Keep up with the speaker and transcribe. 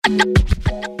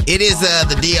It is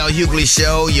the D.L. Hughley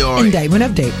Show. Your Indictment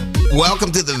update.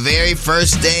 Welcome to the very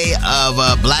first day of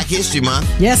Black History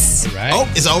Month. Yes. Right. Oh,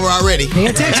 it's over already. Pay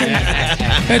attention.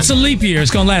 It's a leap year.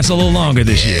 It's going to last a little longer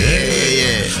this year.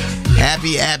 Yeah.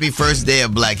 Happy first day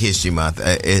of Black History Month.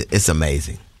 It's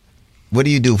amazing. What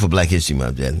do you do for Black History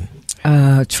Month, Jasmine?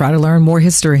 Try to learn more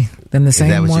history than the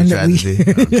same one that we.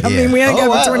 I mean, we ain't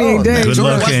got 28 days. Good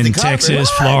luck in Texas,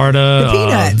 Florida. The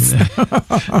peanuts.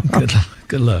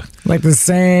 Good luck. Like the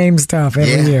same stuff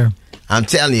every year. I'm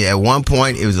telling you, at one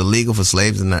point it was illegal for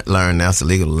slaves to learn. Now it's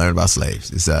illegal to learn about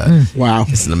slaves. It's wow.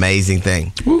 It's an amazing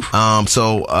thing.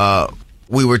 So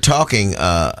we were talking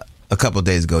a couple of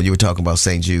days ago. You were talking about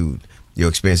St. Jude, your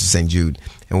experience at St. Jude,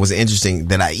 and it was interesting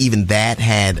that that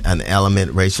had an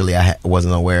element racially I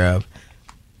wasn't aware of.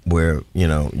 Where you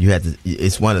had to.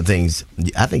 It's one of the things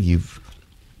I think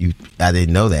I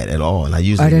didn't know that at all, and I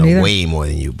usually know way more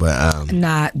than you, but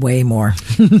not way more.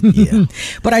 Yeah,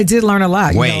 but I did learn a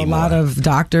lot. A lot of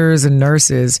doctors and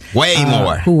nurses, way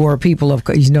more, who were people of.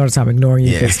 You notice I'm ignoring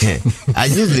you. Yeah. I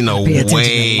usually know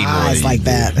way more like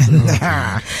that.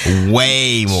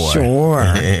 Way more. Sure.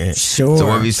 So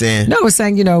what were you saying? No, I was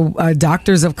saying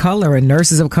doctors of color and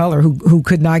nurses of color who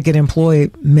could not get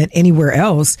employment anywhere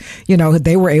else.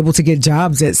 They were able to get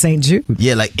jobs at St. Jude.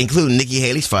 Yeah, like including Nikki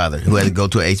Haley's father, who had to go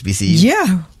to a HBCU.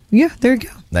 Yeah, there you go.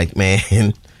 Like, man,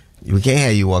 we can't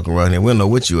have you walking around here. We don't know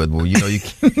what you are, but you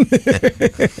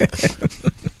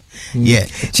Yeah.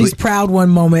 She's proud one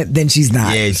moment, then she's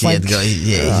not. Yeah, she had to go.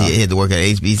 Yeah, she had to work at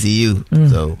HBCU.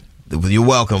 So you're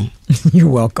welcome. You're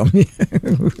welcome.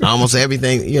 Almost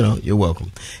everything, you're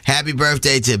welcome. Happy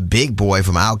birthday to Big Boy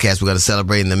from Outkast. We're going to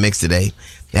celebrate in the mix today.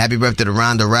 Happy birthday to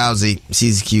Ronda Rousey.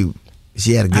 She's cute.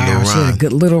 She had a good little run. She had a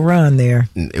good little run there.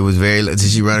 It was very. Did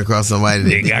she run across somebody that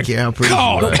didn't care how pretty she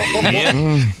was?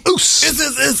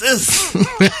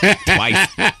 Twice.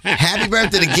 Happy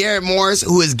birthday to Garrett Morris,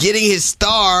 who is getting his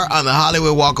star on the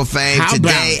Hollywood Walk of Fame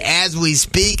today as we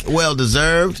speak. Well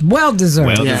deserved. Well deserved.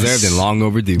 Well deserved and long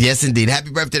overdue. Yes, indeed. Happy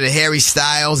birthday to Harry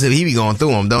Styles. He be going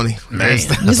through them, don't he? You're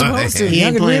supposed to.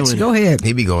 Young and rich, go ahead.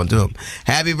 He be going through them.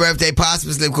 Happy birthday,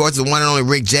 posthumously, of course, the one and only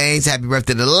Rick James. Happy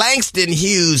birthday to Langston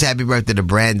Hughes. Happy birthday to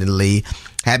Brandon Lee.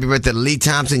 Happy birthday to Lee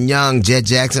Thompson Young, Jet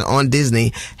Jackson on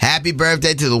Disney. Happy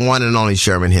birthday to the one and only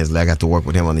Sherman Hensley. I got to work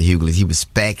with him on the Hughleys. He was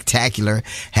spectacular.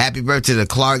 Happy birthday to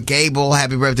Clark Gable.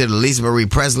 Happy birthday to Lisa Marie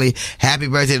Presley. Happy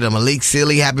birthday to Malik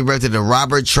Sealy. Happy birthday to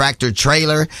Robert Tractor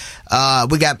Trailer.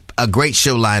 We got a great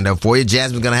show lined up for you.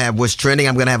 Jasmine's going to have what's trending.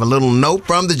 I'm going to have a little note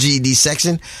from the GED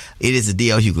section. It is the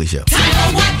D.L. Hughley Show. Time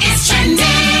for what is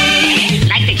trending.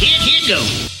 Like the kid, here go.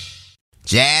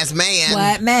 Jasmine.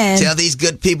 What, man? Tell these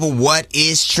good people what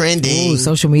is trending. Ooh,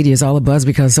 social media is all a buzz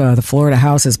because the Florida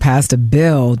House has passed a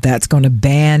bill that's going to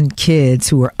ban kids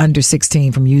who are under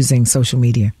 16 from using social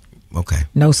media. Okay.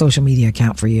 No social media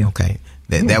account for you. Okay.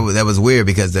 That was weird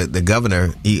because the governor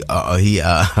he launched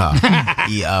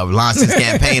his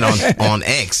campaign on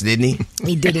X, didn't he?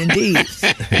 He did indeed.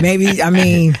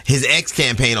 His X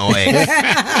campaign on X.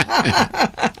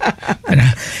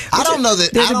 I don't know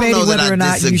that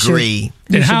I disagree.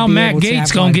 Then how Matt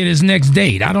Gaetz gonna get his next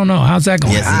date? I don't know. How's that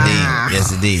going?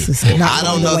 Yes, indeed. I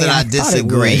don't know that I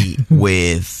disagree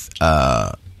with.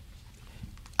 I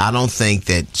don't think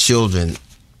that children.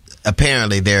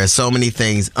 Apparently, there are so many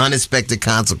things, unexpected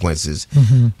consequences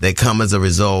that come as a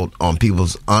result on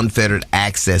people's unfettered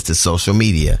access to social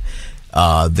media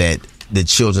that the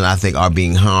children, I think, are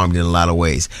being harmed in a lot of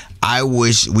ways. I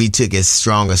wish we took as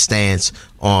strong a stance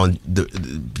on the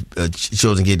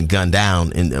children getting gunned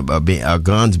down and our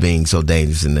guns being so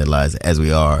dangerous in their lives as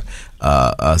we are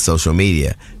social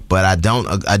media. But I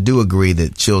do agree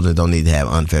that children don't need to have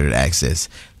unfettered access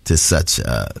to such.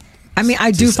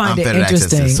 I do find it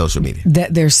interesting social media.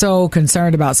 That they're so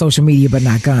concerned about social media but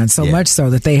not guns. So much so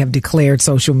that they have declared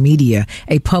social media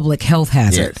a public health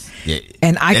hazard. Yeah.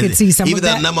 And I could see some of that. Even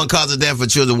though the number one cause of death for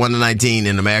children 1 to 19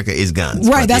 in America is guns.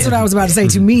 Right, that's what I was about to say.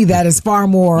 To me, that is far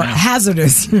more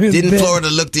hazardous. Didn't Florida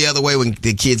look the other way when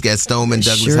the kids got stoned in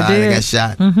Douglas High and got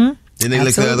shot? Mm-hmm. Then they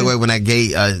looked the other way when that gay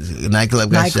nightclub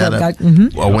got shot up?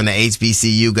 Or when the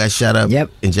HBCU got shot up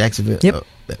in Jacksonville? Yep.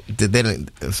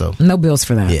 No bills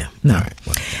for that. Yeah. No. All right.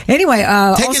 Well. Anyway,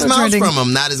 take his mouth from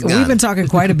him, not his gun. We've been talking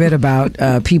quite a bit about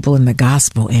people in the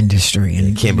gospel industry.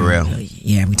 And Kim Burrell.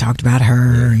 We talked about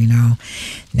her,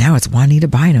 Now it's Juanita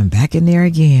Bynum back in there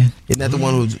again. Isn't that the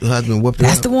one whose husband whooped her?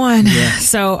 That's the one. Yeah.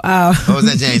 So, was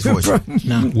that James Fortune?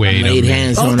 No. Wait a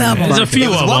minute. Both of them. There's a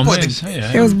few of them.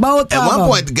 It was both of them. At one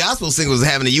point, the gospel singer was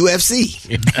having a UFC.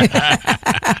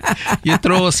 You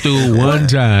throw a stool one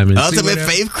time. And Ultimate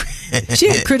Faith. She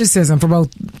had criticism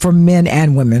for men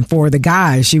and women. For the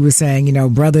guys, she was saying,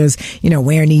 brothers,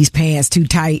 wearing these pants too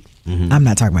tight. Mm-hmm. I'm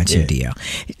not talking about you, Dio.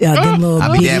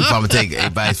 I'll be damned if I'm going to take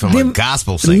advice from a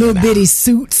gospel singer. Little bitty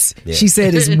suits, she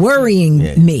said, is worrying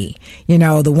me.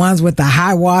 The ones with the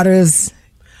high waters.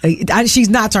 She's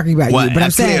not talking about you, but I'm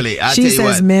saying she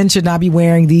says men should not be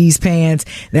wearing these pants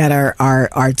that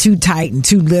are too tight and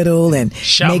too little and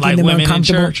making like them women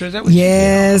uncomfortable. In church, is that what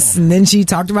yes, and then she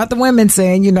talked about the women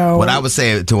saying, What I would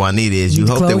say to Juanita is, you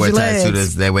hope they wear tight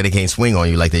suits that way they can't swing on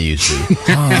you like they used to.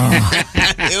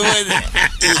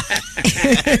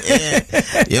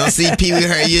 You don't see Pee Wee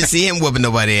Herman, you see him whooping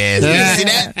nobody's ass. You see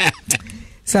that?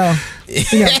 So,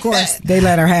 of course, they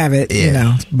let her have it.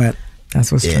 But. That's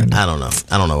what's trending. I don't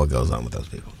know what goes on with those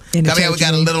people. Coming up, we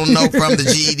got a little note from the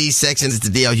GED section. It's the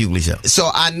D.L. Hughley Show. So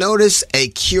I noticed a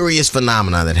curious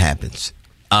phenomenon that happens.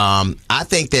 I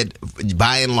think that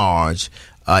by and large,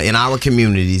 in our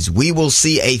communities, we will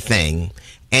see a thing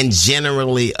and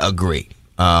generally agree.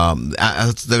 There are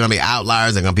going to be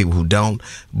outliers. There are going to be people who don't.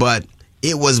 But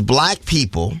it was black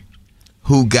people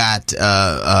who got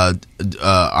R.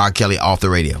 Kelly off the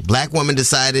radio. Black women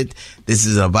decided this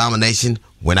is an abomination.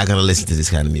 We're not going to listen to this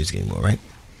kind of music anymore, right?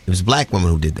 It was black women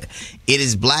who did that. It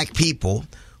is black people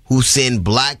who send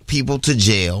black people to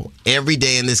jail every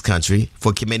day in this country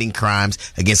for committing crimes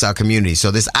against our community. So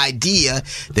this idea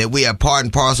that we are part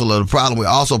and parcel of the problem, we're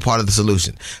also part of the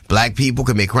solution. Black people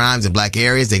commit crimes in black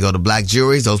areas. They go to black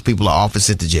juries. Those people are often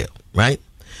sent to jail, right?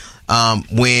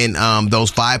 When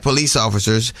those 5 police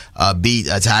officers beat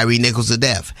Tyree Nichols to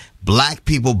death, black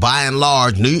people, by and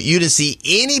large, you didn't see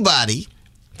anybody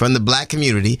from the black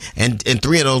community, and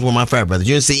 3 of those were my frat brothers.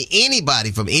 You didn't see anybody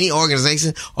from any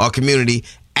organization or community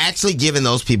actually giving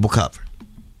those people cover.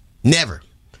 Never.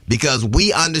 Because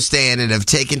we understand and have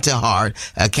taken to heart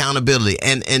accountability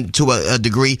and to a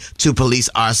degree to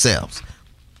police ourselves.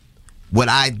 What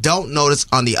I don't notice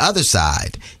on the other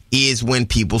side is when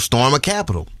people storm a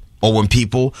Capitol, or when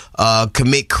people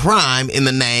commit crime in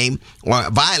the name, or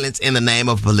violence in the name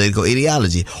of political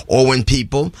ideology, or when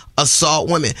people assault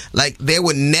women. Like, there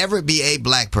would never be a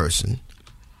black person,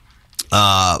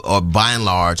 or by and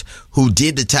large, who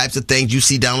did the types of things you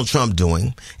see Donald Trump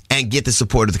doing and get the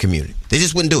support of the community. They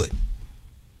just wouldn't do it.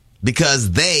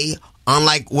 Because they,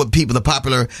 unlike what people, the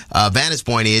popular vantage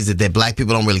point is that black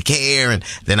people don't really care and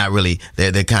they're not really,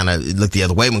 they kind of look the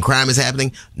other way when crime is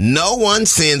happening. No one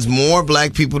sends more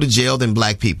black people to jail than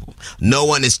black people. No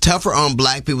one is tougher on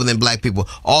black people than black people.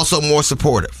 Also more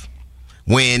supportive.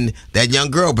 When that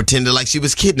young girl pretended like she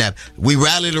was kidnapped, we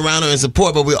rallied around her in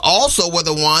support, but we also were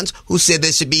the ones who said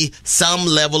there should be some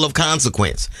level of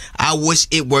consequence. I wish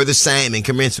it were the same and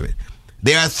commensurate.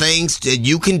 There are things that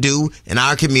you can do in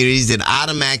our communities that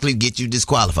automatically get you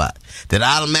disqualified, that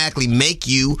automatically make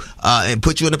you and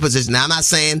put you in a position. Now, I'm not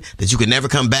saying that you can never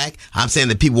come back. I'm saying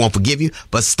that people won't forgive you.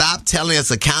 But stop telling us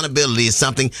accountability is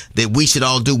something that we should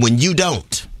all do when you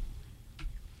don't.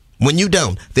 When you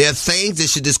don't. There are things that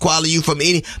should disqualify you from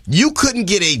any. You couldn't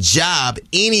get a job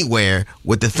anywhere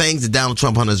with the things that Donald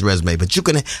Trump on his resume. But you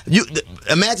can.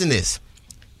 Imagine this.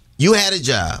 You had a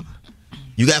job.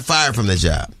 You got fired from the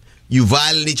job. You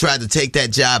violently tried to take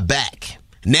that job back.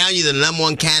 Now you're the number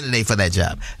one candidate for that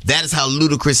job. That is how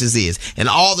ludicrous this is. And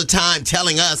all the time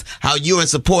telling us how you're in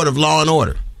support of law and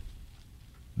order.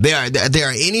 There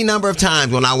are any number of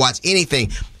times when I watch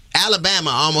anything. Alabama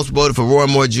almost voted for Roy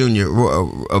Moore Jr.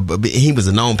 He was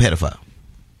a known pedophile.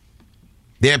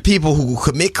 There are people who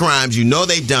commit crimes, you know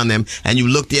they've done them, and you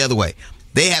look the other way.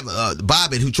 They have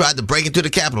Bobbitt, who tried to break into the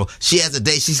Capitol. She has a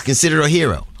day she's considered a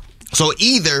hero. So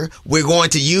either we're going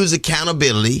to use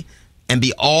accountability and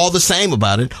be all the same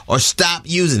about it, or stop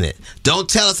using it. Don't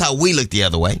tell us how we look the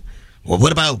other way. Well,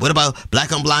 what about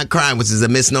black on black crime, which is a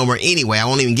misnomer anyway? I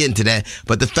won't even get into that.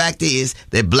 But the fact is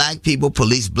that black people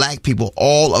police black people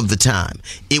all of the time.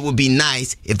 It would be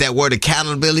nice if that word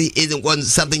accountability wasn't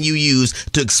something you use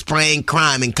to explain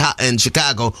crime in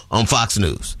Chicago on Fox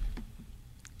News.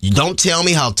 You don't tell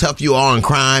me how tough you are on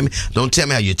crime. Don't tell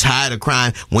me how you're tired of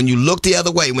crime when you look the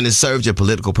other way when it serves your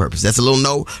political purpose. That's a little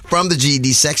note from the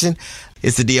GED section.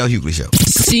 It's the D.L. Hughley Show.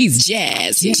 She's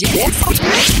jazz. She's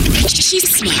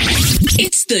smart.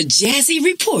 It's the Jazzy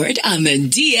Report on the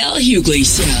D.L. Hughley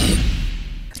Show.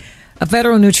 A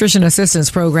federal nutrition assistance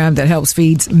program that helps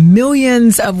feed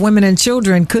millions of women and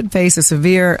children could face a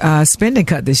severe spending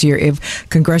cut this year if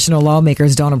congressional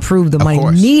lawmakers don't approve the money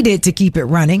needed to keep it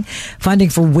running. Funding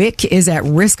for WIC is at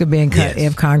risk of being cut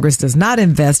if Congress does not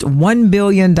invest $1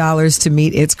 billion to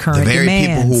meet its current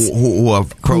demands. The very people who are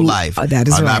pro-life are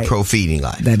not pro-feeding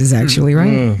life. That is actually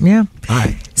right. Yeah. All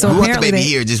right. So who want the baby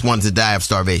here just wanted to die of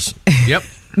starvation. Yep.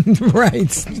 Right.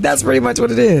 That's pretty much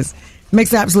what it is.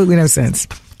 Makes absolutely no sense.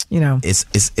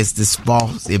 It's this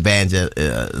false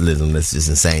evangelism that's just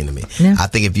insane to me. Yeah. I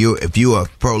think if you are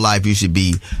pro-life, you should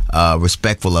be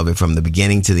respectful of it from the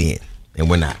beginning to the end, and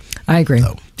we're not. I agree.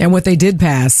 So. And what they did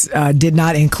pass did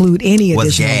not include any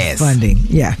additional funding.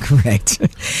 Yeah, correct.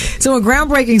 So a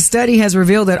groundbreaking study has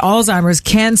revealed that Alzheimer's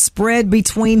can spread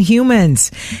between humans.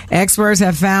 Experts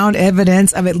have found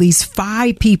evidence of at least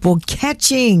 5 people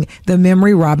catching the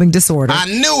memory-robbing disorder. I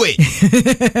knew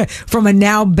it! From a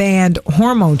now-banned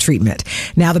hormone treatment.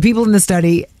 Now, the people in the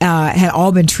study had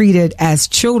all been treated as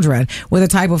children with a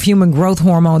type of human growth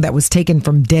hormone that was taken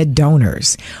from dead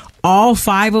donors. All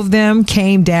 5 of them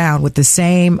came down with the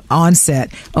same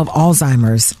onset of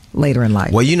Alzheimer's later in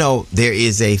life. Well, there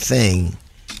is a thing.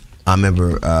 I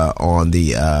remember on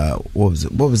the what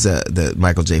was the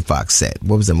Michael J. Fox set?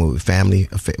 What was the movie? Family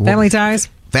Ties.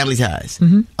 Family Ties.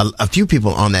 Mm-hmm. A few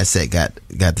people on that set got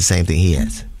the same thing he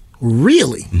has.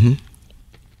 Really? Mm-hmm.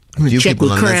 I'm gonna check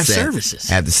with craft services.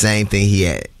 Had the same thing he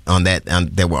had on that.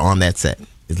 That were on that set.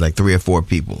 It's like 3 or 4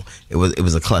 people. It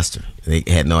was a cluster. They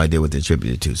had no idea what they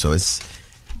attributed to. So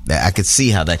I could see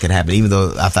how that could happen, even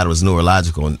though I thought it was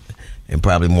neurological and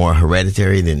probably more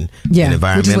hereditary than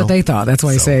environmental. Which is what they thought. That's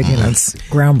why I said it's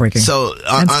groundbreaking. So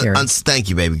thank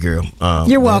you, baby girl.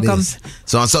 You're welcome.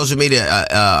 So on social media,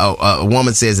 a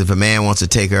woman says if a man wants to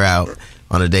take her out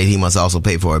on a date, he must also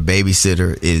pay for a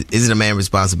babysitter. Is it a man's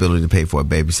responsibility to pay for a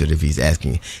babysitter if he's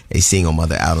asking a single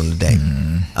mother out on a date?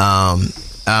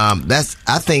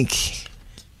 I think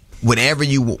whatever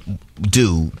you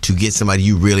do to get somebody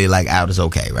you really like out is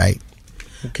okay, right?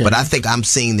 Okay. But I think I'm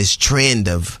seeing this trend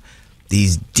of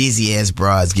these dizzy ass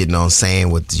broads getting on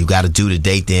saying what you got to do to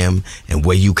date them and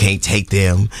where you can't take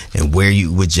them and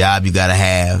what job you got to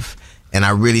have. And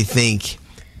I really think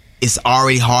it's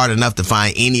already hard enough to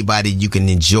find anybody you can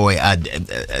enjoy,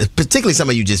 particularly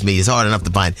somebody you just meet. It's hard enough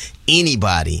to find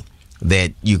anybody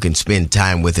that you can spend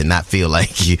time with and not feel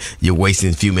like you're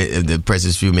wasting the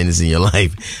precious few minutes in your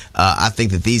life. I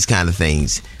think that these kind of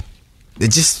things, they're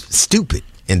just stupid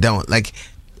and don't like.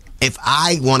 If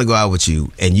I want to go out with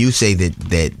you and you say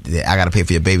that I got to pay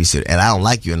for your babysitter and I don't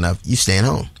like you enough, you staying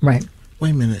home. Right. Wait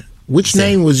a minute. Which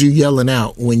name was you yelling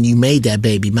out when you made that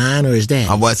baby? Mine or his dad?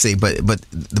 I would say, but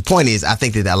the point is, I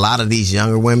think that a lot of these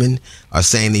younger women are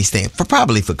saying these things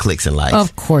probably for clicks in life.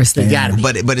 Of course they got it.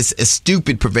 But it's a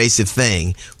stupid, pervasive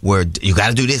thing where you got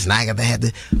to do this and I got to have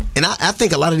to. And I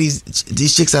think a lot of these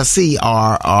chicks I see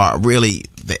are really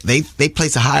they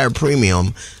place a higher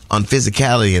premium on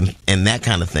physicality and that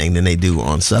kind of thing than they do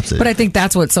on substance. But I think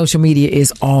that's what social media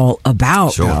is all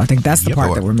about. Sure. I think that's the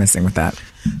part that we're missing with that.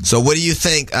 So what do you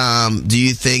think? Do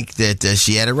you think that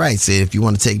she had it right? Said if you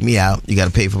want to take me out, you got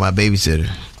to pay for my babysitter.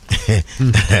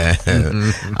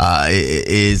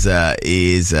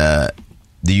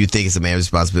 Do you think it's a man's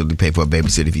responsibility to pay for a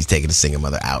babysitter if he's taking a single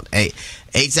mother out?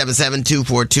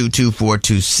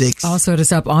 877-242-2426. Also hit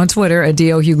us up on Twitter at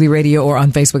DL Hughley Radio or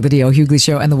on Facebook, The DL Hughley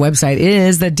Show. And the website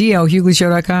is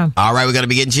thedlhugleyshow.com. All right, we're going to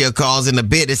be getting to your calls in a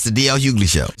bit. It's the DL Hughley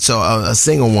Show. So a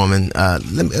single woman,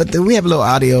 do we have a little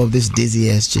audio of this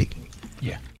dizzy-ass chick?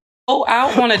 Yeah. Go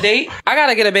out on a date, I got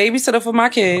to get a babysitter for my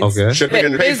kids. Okay. Should we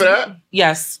pay for that?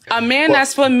 Yes. A man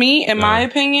that's for me, in my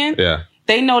opinion. Yeah.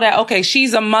 They know that, okay,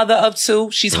 she's a mother of 2.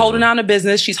 She's holding down a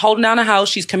business. She's holding down a house.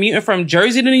 She's commuting from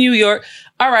Jersey to New York.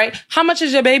 All right. How much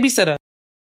is your babysitter?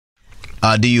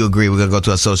 Do you agree? We're going to go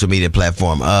to a social media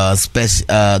platform.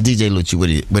 DJ Lucci, what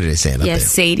are they saying up there?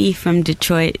 Yes, Sadie from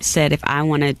Detroit said, if I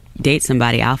want to date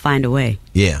somebody, I'll find a way.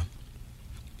 Yeah.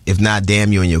 If not,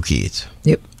 damn you and your kids.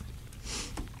 Yep.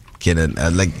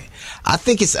 I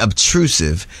think it's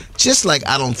obtrusive. Just like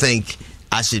I don't think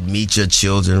I should meet your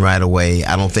children right away.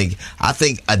 I think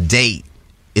a date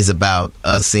is about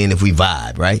us seeing if we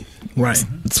vibe, right? Right.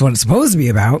 That's what it's supposed to be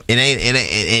about. It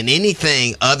ain't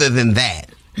anything other than that.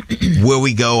 Where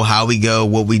we go, how we go,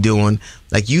 what we doing.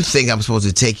 Like you think I'm supposed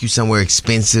to take you somewhere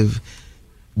expensive,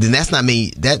 then that's not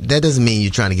me. That doesn't mean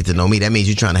you're trying to get to know me. That means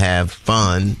you're trying to have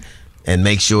fun and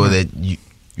make sure that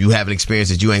you have an experience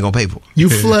that you ain't gonna pay for. You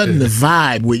flooding the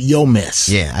vibe with your mess.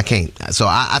 Yeah, I can't. So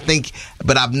I think,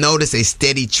 but I've noticed a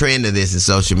steady trend of this in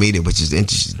social media, which is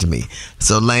interesting to me.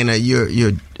 So, Lena, you're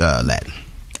Latin.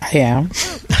 I am. I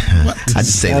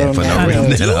just say that for no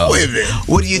reason.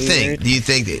 What do you think? Do you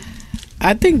think that?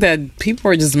 I think that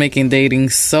people are just making dating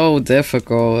so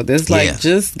difficult. It's like,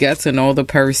 just get to know the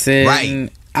person. Right.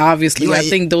 Obviously, I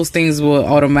think those things will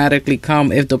automatically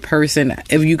come if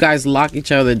you guys lock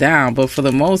each other down. But for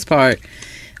the most part,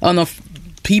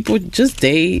 people just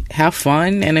date, have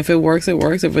fun, and if it works, it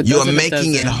works. If it doesn't, you're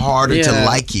making it harder to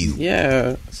like you.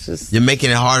 Yeah, it's just you're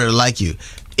making it harder to like you.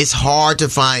 it's hard to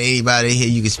find anybody here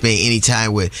you can spend any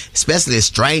time with, especially a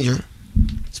stranger.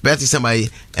 Especially somebody,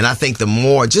 and I think the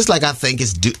more, just like I think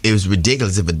it was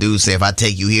ridiculous if a dude say, if I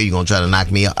take you here, you're going to try to knock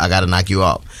me off, I got to knock you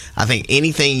off. I think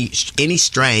any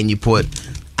strain you put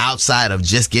outside of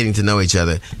just getting to know each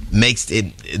other makes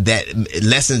it, that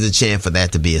lessens the chance for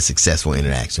that to be a successful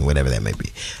interaction, whatever that may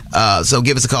be. So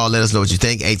give us a call, let us know what you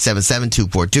think.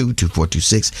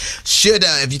 877-242-2426. Should,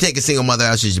 if you take a single mother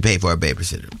out, should you pay for a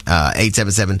babysitter?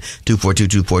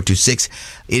 877-242-2426.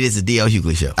 It is the D.L.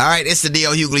 Hughley Show. All right, it's the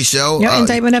D.L. Hughley Show. Your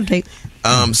entertainment update.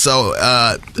 So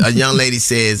a young lady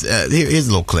says, here's a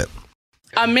little clip.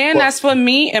 A man that's for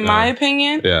me, in my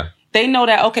opinion. Yeah. They know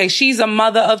that, okay, she's a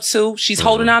mother of two. She's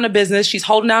holding down a business. She's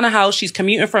holding down a house. She's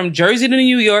commuting from Jersey to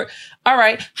New York. All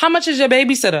right. How much is your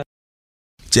babysitter?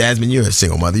 Jasmine, you're a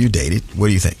single mother. You dated. What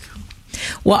do you think?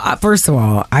 Well, first of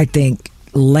all, I think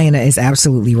Lena is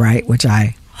absolutely right, which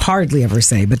I hardly ever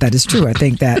say, but that is true. I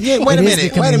think that. Yeah, wait a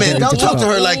minute. Don't talk to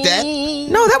her like that.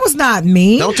 No, that was not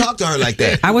me. Don't talk to her like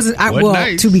that. I wasn't.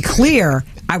 To be clear,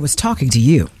 I was talking to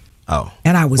you. Oh.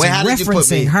 And I was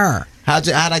referencing her. How'd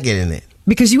I get in it?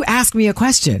 Because you asked me a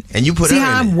question. And you put See her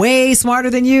how in I'm it. way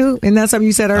smarter than you? And that's something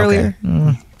you said earlier?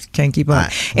 Okay. Can't keep up.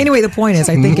 Anyway, the point is,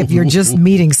 I think if you're just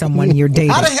meeting someone and you're dating.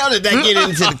 How the hell did that get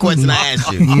into the question I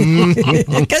asked you?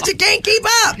 Because you can't keep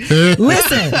up.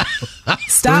 Listen,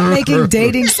 stop making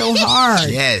dating so hard.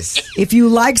 Yes. If you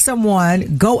like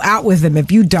someone, go out with them. If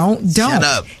you don't. Shut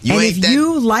up.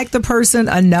 You like the person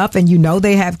enough and you know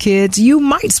they have kids, you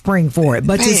might spring for it.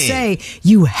 But to say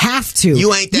you have to.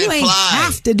 You ain't that fly.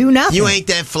 Have to do nothing. You ain't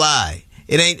that fly.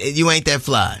 You ain't that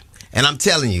fly. And I'm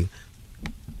telling you,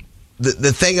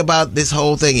 the thing about this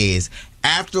whole thing is,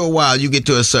 after a while, you get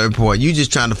to a certain point, you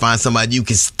just trying to find somebody you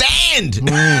can stand. You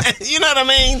know what I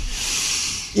mean?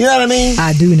 You know what I mean?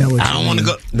 I do know what you mean. I don't want to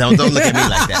go. Don't look at me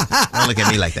like that. Don't look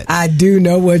at me like that. I do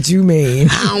know what you mean.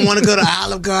 I don't want to go to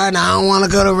Olive Garden. I don't want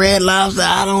to go to Red Lobster.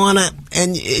 I don't want to.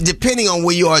 And depending on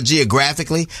where you are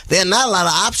geographically, there are not a lot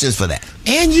of options for that.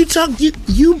 And you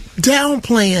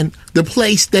downplaying the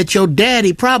place that your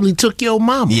daddy probably took your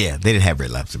mama. Yeah, they didn't have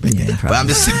Red Lobster back then. But I'm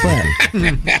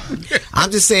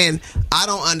just saying, I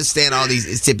don't understand all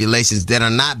these stipulations that are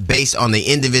not based on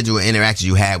the individual interactions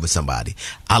you had with somebody.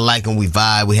 I like when we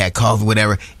vibe, we had coffee,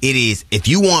 whatever. It is, if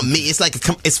you want me, it's like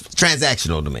it's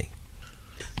transactional to me.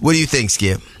 What do you think,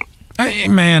 Skip? Hey,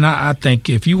 man, I think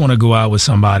if you want to go out with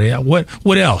somebody,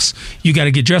 what else? You got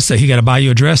to get dressed up. He got to buy you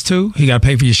a dress too. He got to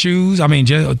pay for your shoes. I mean,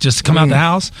 just to come out the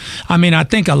house. I mean, I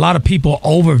think a lot of people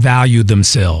overvalue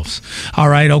themselves. All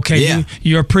right, okay, yeah.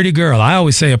 You're a pretty girl. I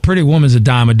always say a pretty woman's a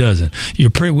dime a dozen.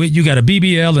 You're pretty. You got a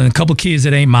BBL and a couple kids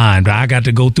that ain't mine, but I got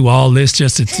to go through all this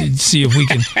just to see if we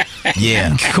can.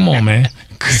 Yeah, come on, man.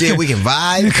 See if we can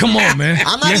vibe. Come on, man.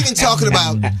 I'm not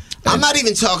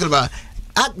even talking about.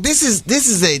 This is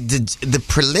the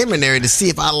preliminary to see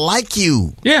if I like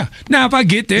you. Yeah. Now if I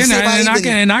get there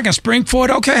and I can spring for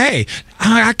it, okay. Hey,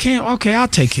 I can't. Okay, I'll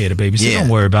take care of the baby. So don't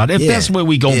worry about it. If that's what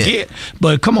we gonna get.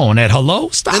 But come on, that hello,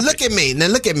 stop. Now look at me.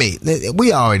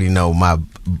 We already know my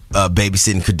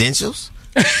babysitting credentials.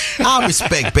 I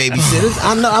respect babysitters.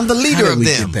 I'm the leader of them.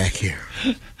 Get back here.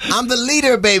 I'm the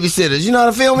leader of babysitters. You know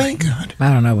what I feel me? God.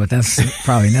 I don't know, but that's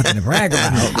probably nothing to brag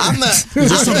about. I'm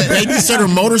some babysitter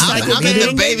motorcycle. I'm in the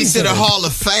babysitter hall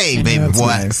of fame, baby boy.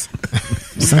 Nice.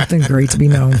 Something great to be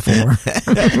known for.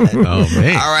 Oh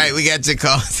man! All right, we got your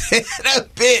calls in a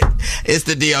bit. It's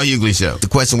the D.L. Hughley Show. The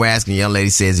question we're asking, young lady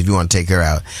says, if you want to take her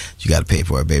out, you got to pay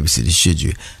for a babysitter. Should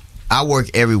you? I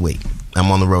work every week. I'm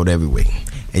on the road every week.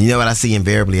 And you know what I see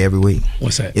invariably every week?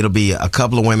 What's that? It'll be a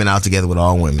couple of women out together with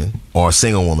all women, or a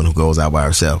single woman who goes out by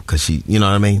herself because she, you know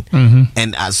what I mean.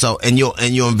 Mm-hmm.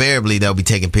 And you'll invariably they'll be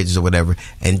taking pictures or whatever,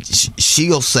 and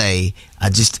she'll say, I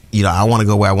want to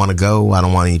go where I want to go. I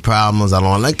don't want any problems. I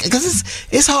don't want because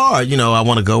it's hard. You know, I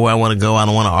want to go where I want to go. I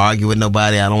don't want to argue with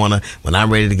nobody. I don't want to. When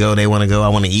I'm ready to go, they want to go. I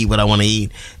want to eat what I want to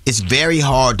eat. It's very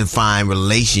hard to find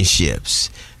relationships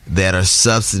that are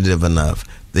substantive enough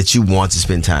that you want to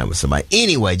spend time with somebody.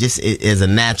 Anyway, just as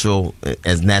natural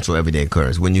everyday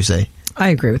occurrence, wouldn't you say? I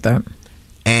agree with that.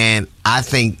 And I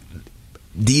think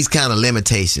these kind of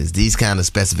limitations, these kind of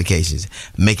specifications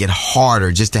make it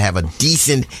harder just to have a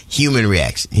decent human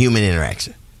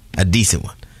interaction, a decent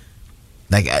one.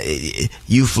 Like,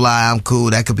 you fly, I'm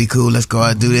cool, that could be cool, let's go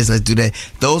out and do this, let's do that.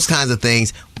 Those kinds of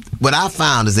things. What I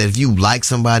found is that if you like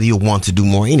somebody, you'll want to do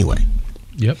more anyway.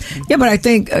 Yep. Yeah, but I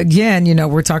think, again,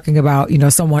 we're talking about,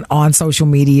 someone on social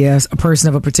media, a person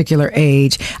of a particular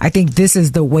age. I think this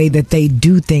is the way that they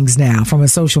do things now from a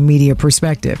social media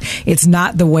perspective. It's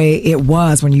not the way it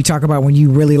was when you talk about when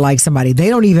you really like somebody. They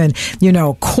don't even,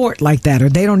 court like that, or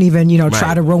they don't even,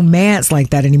 try to romance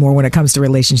like that anymore when it comes to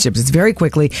relationships. It's very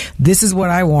quickly, this is what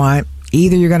I want.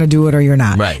 Either you're going to do it or you're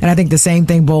not. Right. And I think the same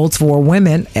thing bolds for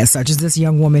women, as such as this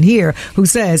young woman here, who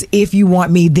says, if you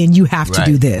want me, then you have to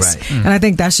do this. Right. And I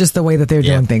think that's just the way that they're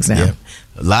doing things now. Yeah.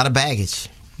 A lot of baggage.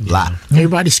 A lot.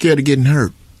 Everybody's scared of getting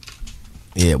hurt.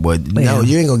 Yeah, no,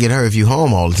 you ain't going to get hurt if you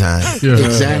home all the time. Yeah.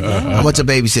 Exactly. How much are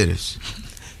babysitters?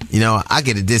 I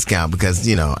get a discount because,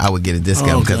 I would get a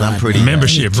discount because I'm pretty...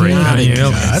 Membership rate.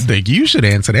 I think you should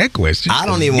answer that question. I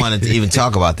don't even want to even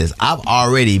talk about this. I've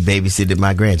already babysitted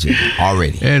my grandchildren.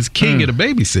 Already. As king of the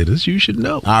babysitters, you should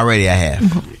know. Already I have.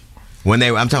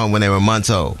 I'm talking when they were months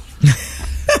old.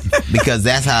 Because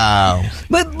that's how...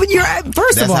 But you're...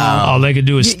 First of all they could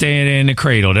do is stand in the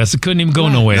cradle. Couldn't even go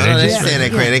nowhere. No, they stand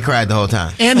in the cradle. They cried the whole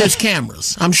time. And there's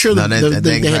cameras. I'm sure they had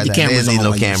the cameras on.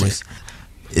 No cameras.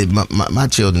 My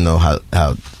children know how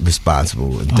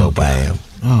responsible and dope I am.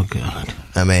 Oh, God.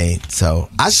 I mean, so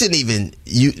I shouldn't even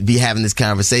be having this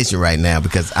conversation right now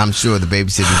because I'm sure the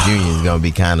Babysitters Union is going to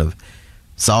be kind of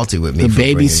salty with me. The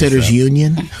Babysitters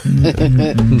Union?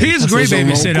 He is a great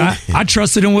babysitter. I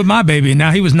trusted him with my baby.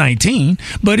 Now he was 19,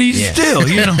 but he's still,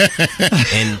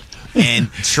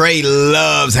 And Trey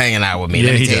loves hanging out with me.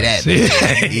 Let me tell you that.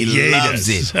 He loves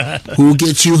it. Who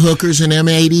gets you hookers in them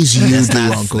 80s? You do,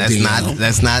 Uncle D.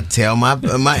 Let's not tell my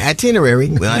itinerary.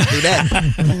 We'll not do that.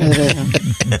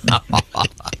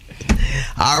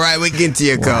 All right, we get to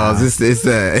your calls. It's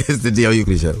the D.L.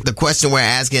 Euclid Show. The question we're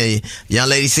asking, young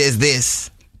lady says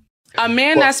this. A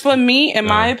man that's for me, in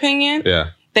my opinion.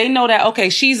 Yeah. They know that, okay,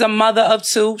 she's a mother of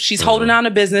two. She's holding down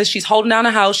a business. She's holding down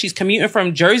a house. She's commuting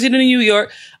from Jersey to New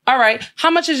York. All right.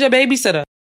 How much is your babysitter?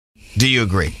 Do you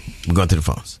agree? We're going to the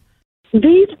phones.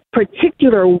 These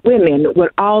particular women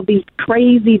with all these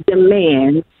crazy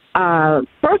demands,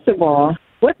 first of all,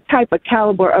 what type of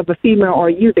caliber of a female are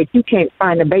you that you can't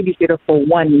find a babysitter for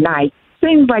one night?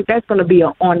 Seems like that's going to be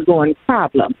an ongoing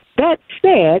problem. That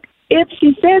said, if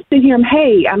she says to him,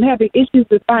 hey, I'm having issues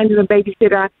with finding a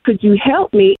babysitter, could you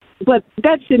help me? But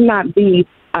that should not be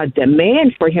a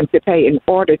demand for him to pay in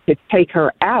order to take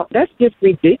her out. That's just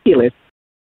ridiculous.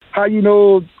 How you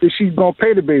know that she's going to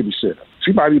pay the babysitter?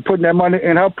 She might be putting that money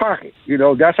in her pocket.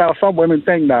 That's how some women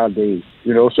think nowadays.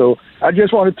 So I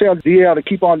just want to tell DL to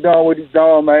keep on doing what he's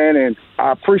doing, man, and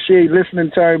I appreciate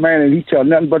listening to him, man, and he tell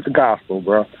nothing but the gospel,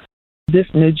 bro. This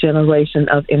new generation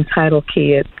of entitled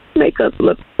kids make us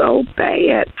look so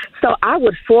bad. So I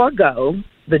would forego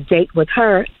the date with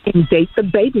her and date the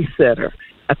babysitter.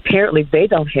 Apparently they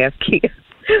don't have kids,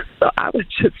 so I would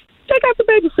just check out the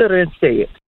babysitter instead.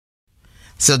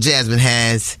 So Jasmine,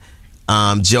 has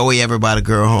Joey ever brought a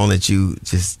girl home that you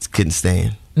just couldn't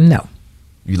stand? No.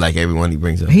 You like everyone he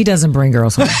brings up? He doesn't bring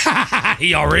girls home.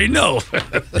 He already know.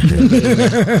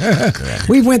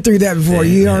 We went through that before.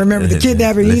 You don't remember the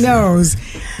kidnapper? He knows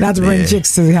not to bring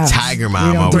chicks to the house. Tiger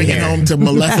mom over Bring it here. home to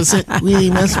Maleficent. We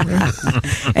ain't messing around.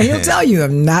 And he'll tell you,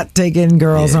 I'm not taking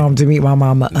girls home to meet my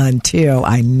mama until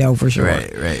I know for sure.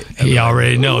 Right. He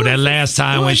already know. That last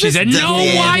time when she said, no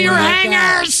wire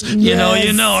hangers. You know,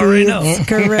 already know.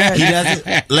 Correct. He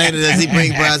doesn't. Later, does he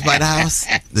bring brides by the house?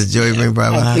 Does Joey bring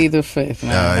brides by the house? Plead the fifth,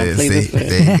 man. There you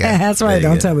go. That's right.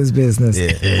 Don't tell his business.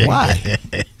 Yeah. Why?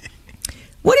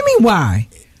 What do you mean, why?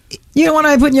 You don't want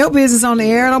to put your business on the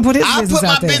air. Don't put his business out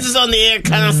there. I put my business on the air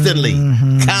constantly.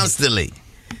 Constantly.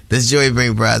 Does Joey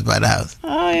bring brides by the house?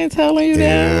 I ain't telling you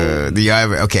that. Do y'all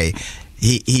ever? Okay,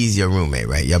 he's your roommate,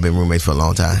 right? Y'all been roommates for a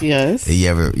long time. Yes. You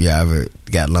ever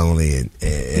got lonely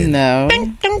and no.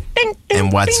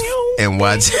 And watch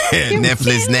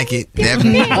Netflix naked? Never.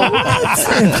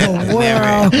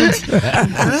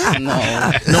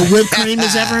 No whipped cream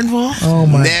is ever involved? Oh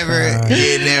my never. God.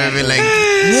 You never been like,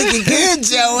 looking good,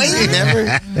 Joey.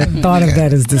 Never. The thought of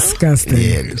that is disgusting.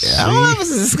 Yeah. I don't know if it's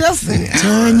disgusting.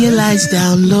 Turn your lights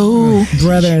down low.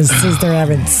 Brother and sister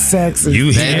having sex.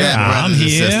 You They're here? not I'm brothers and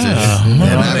here. sisters.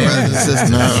 They're not brothers and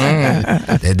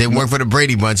sisters. That didn't work for the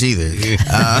Brady Bunch either.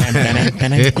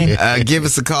 Give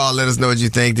us a call. Let us know what you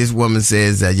think. This woman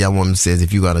says, young woman says,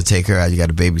 if you're gonna take her out, you got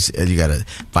to pay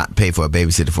for a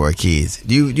babysitter for her kids.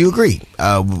 Do you agree?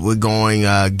 We're going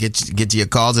get to your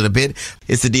calls in a bit.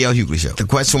 It's the D.L. Hughley Show. The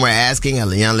question we're asking, a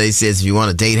young lady says, if you want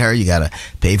to date her, you got to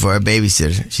pay for her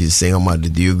babysitter. She's a single mother.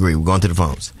 Do you agree? We're going to the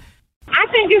phones. I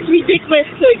think it's ridiculous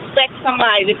to expect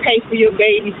somebody to pay for your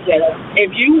babysitter.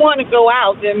 If you want to go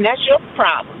out, then that's your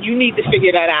problem. You need to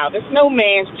figure that out. It's no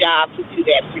man's job to do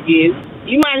that for you.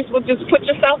 You might as well just put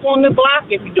yourself on the block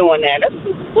if you're doing that.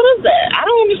 What is that? I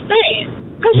don't understand.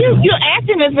 Because you're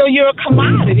acting as though you're a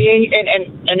commodity,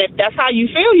 and if that's how you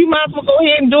feel, you might as well go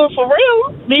ahead and do it for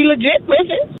real. Be legit with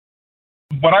it.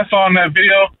 What I saw in that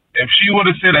video, if she would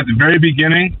have said at the very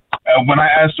beginning, when I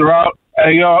asked her out,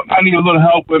 hey, yo, I need a little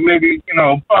help with maybe,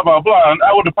 blah, blah, blah. And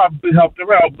I would have probably helped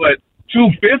her out. But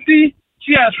 $250?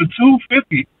 She asked for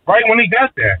 $250 right when he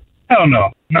got there. Hell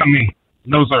no. Not me.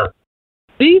 No, sir.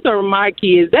 These are my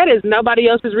kids. That is nobody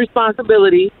else's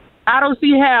responsibility. I don't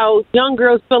see how young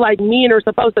girls feel like men are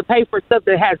supposed to pay for stuff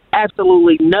that has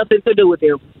absolutely nothing to do with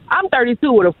them. I'm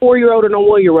 32 with a 4-year-old and a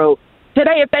 1-year-old.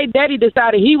 Today, if they daddy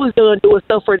decided he was done doing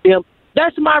stuff for them,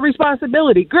 that's my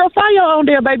responsibility. Girl, find your own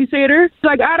damn babysitter.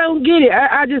 Like, I don't get it.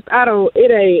 I don't.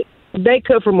 It ain't. They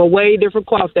cut from a way different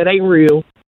cloth that ain't real.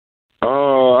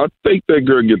 I think that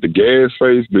girl get the gas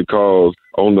face because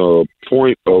on the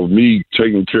point of me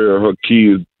taking care of her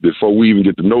kids before we even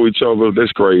get to know each other,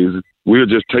 that's crazy. We'll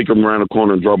just take them around the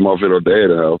corner and drop them off at her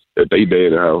dad's house, at they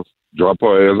dad's house. Drop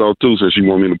her ass off too, so she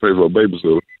want me to pay for a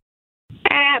babysitter.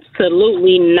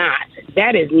 Absolutely not.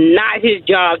 That is not his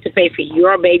job to pay for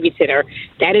your babysitter.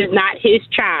 That is not his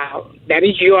child. That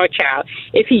is your child.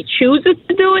 If he chooses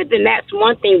to do it, then that's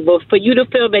one thing. But for you to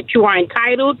feel that you are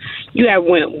entitled, you have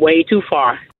went way too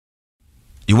far.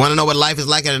 You want to know what life is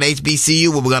like at an HBCU?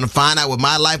 Well, we're going to find out with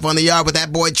My Life on the Yard with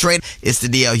that boy Trey. It's the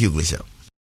DL Hughley Show.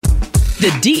 The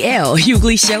DL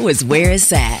Hughley Show is where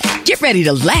it's at. Get ready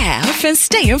to laugh and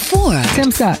stay informed.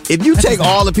 Tim Scott. If you take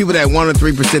all the people that won the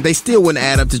 3%, they still wouldn't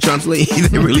add up to Trump's lead.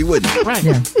 They really wouldn't. Right.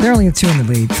 Yeah, they're only two in the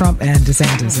lead, Trump and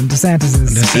DeSantis. And DeSantis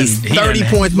is he's 30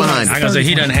 points behind. I gotta say,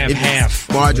 he doesn't have half.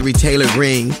 Marjorie Taylor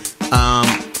Greene,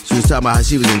 she was talking about how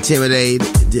she was intimidated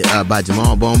by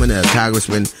Jamal Bowman, a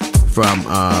congressman from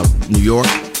New York.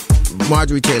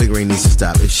 Marjorie Taylor Greene needs to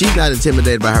stop. If she's not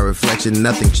intimidated by her reflection,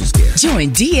 nothing should scare her.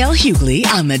 Join DL Hughley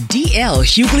on the DL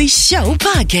Hughley Show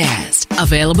podcast.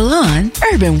 Available on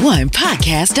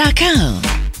urbanonepodcast.com.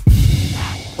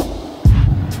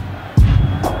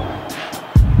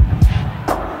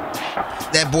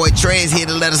 That boy Trey is here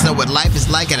to let us know what life is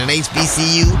like at an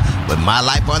HBCU with My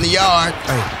Life on the Yard.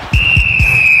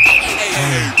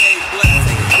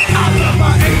 I love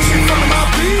my H in front of my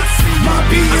beats, my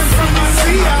B in front of my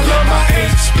C. I love my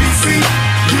HBCU.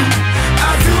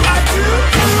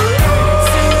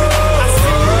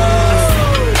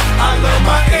 I love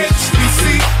my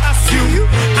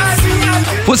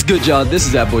HBCU. What's good, y'all? This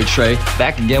is that boy Trey,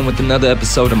 back again with another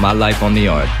episode of My Life on the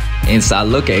Yard. Inside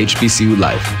look at HBCU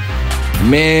life.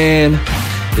 Man,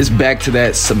 it's back to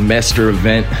that semester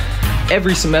event.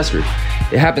 Every semester,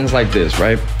 it happens like this,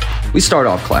 right? We start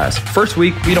off class. First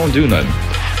week, we don't do nothing,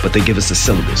 but they give us a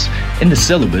syllabus. In the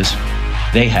syllabus,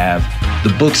 they have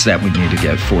the books that we need to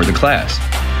get for the class.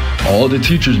 All the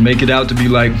teachers make it out to be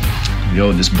like,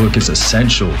 yo, this book is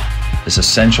essential. It's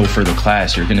essential for the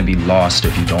class. You're gonna be lost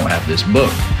if you don't have this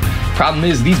book. Problem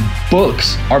is, these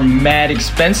books are mad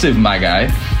expensive, my guy.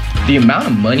 The amount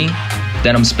of money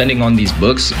that I'm spending on these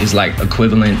books is like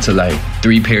equivalent to like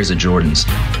 3 pairs of Jordans.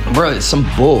 Bro, it's some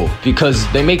bull because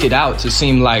they make it out to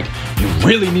seem like you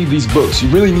really need these books. You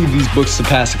really need these books to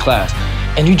pass the class.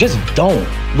 And you just don't.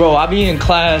 Bro, I be in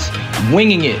class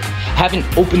winging it. Haven't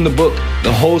opened the book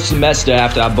the whole semester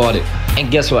after I bought it. And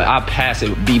guess what? I pass it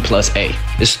with B+A.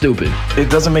 It's stupid.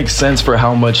 It doesn't make sense for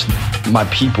how much my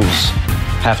peoples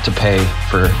have to pay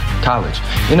for college.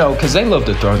 You know, because they love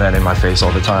to throw that in my face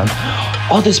all the time.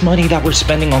 All this money that we're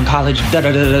spending on college,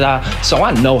 da-da-da-da-da. So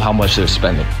I know how much they're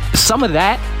spending. Some of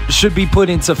that should be put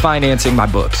into financing my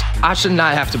books. I should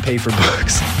not have to pay for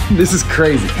books. This is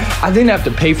crazy. I didn't have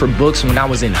to pay for books when I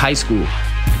was in high school.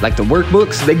 Like the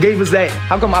workbooks, they gave us that.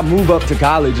 How come I move up to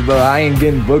college, bro? I ain't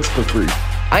getting books for free.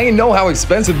 I ain't know how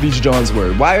expensive these joints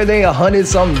were. Why are they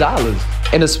 $100-something?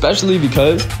 And especially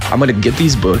because I'm gonna get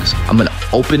these books, I'm gonna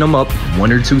open them up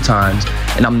 1 or 2 times,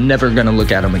 and I'm never gonna look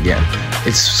at them again.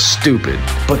 It's stupid.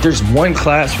 But there's one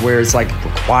class where it's like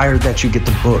required that you get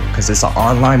the book because it's an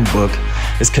online book.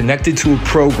 It's connected to a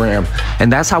program,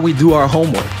 and that's how we do our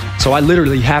homework. So I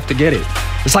literally have to get it.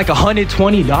 It's like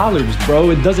 $120,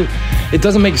 bro. It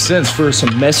doesn't make sense for a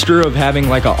semester of having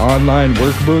like an online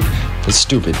workbook. It's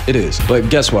stupid. It is. But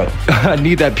guess what? I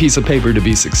need that piece of paper to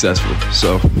be successful.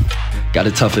 So gotta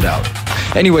tough it out.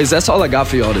 Anyways, that's all I got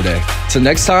for y'all today. Till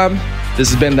next time, this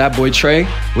has been that boy Trey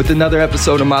with another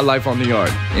episode of My Life on the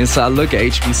Yard. Inside look at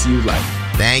HBCU life.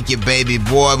 Thank you, baby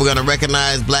boy. We're going to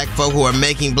recognize black folk who are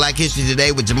making Black History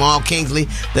today with Jamal Kingsley,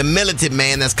 the militant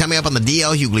man that's coming up on the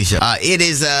D.L. Hughley Show. It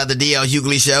is the D.L.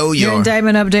 Hughley Show. Your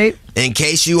indictment update. In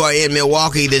case you are in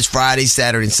Milwaukee this Friday,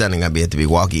 Saturday, and Sunday, I'm going to be at the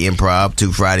Milwaukee Improv,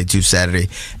 2 Friday, 2 Saturday,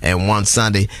 and 1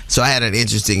 Sunday. So I had an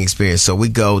interesting experience. So we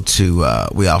go to,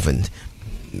 we often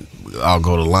all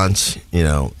go to lunch,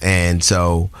 and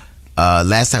so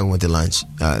last time we went to lunch,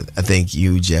 I think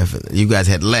you, Jeff, you guys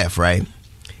had left, right?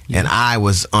 And I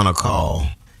was on a call,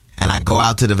 and I go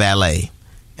out to the valet,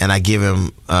 and I give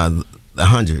him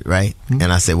 100, right? Mm-hmm.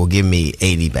 And I said, well, give me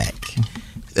 80 back.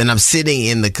 And I'm sitting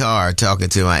in the car talking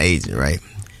to my agent, right?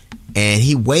 And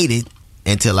he waited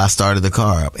until I started the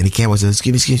car up, and he came over and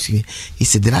said, excuse me. He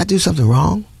said, did I do something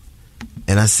wrong?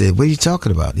 And I said, what are you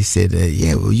talking about? He said,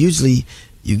 yeah, well, usually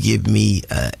you give me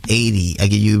 80. I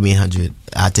give you 100.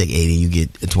 I take 80. You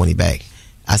get 20 back.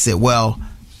 I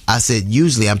said,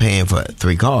 usually I'm paying for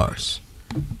 3 cars.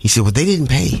 He said, well, they didn't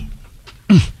pay.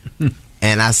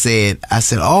 And I said,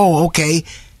 oh, okay.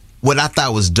 What I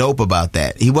thought was dope about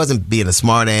that, he wasn't being a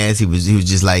smart ass. He was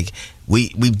just like, we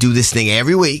do this thing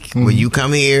every week. Mm-hmm. When you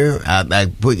come here,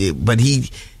 I put it, but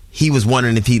he was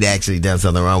wondering if he'd actually done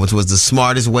something wrong, which was the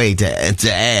smartest way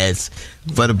to ask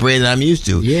for the bread that I'm used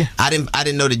to. Yeah. I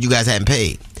didn't know that you guys hadn't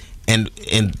paid. And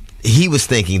he was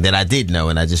thinking that I did know,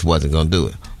 and I just wasn't going to do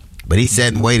it. But he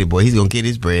sat and waited, boy. He's going to get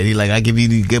his bread. He like, I give you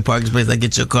the good parking space. I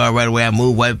get your car right away. I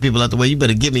move white people out the way. You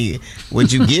better give me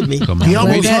what you give me. He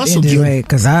almost hustled you.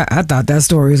 Because I thought that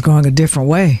story was going a different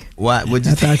way. What? I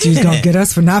thought you was going to get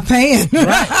us for not paying.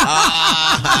 Right.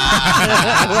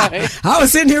 I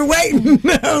was sitting here waiting.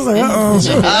 I was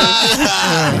like,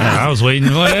 I was waiting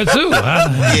for that, too.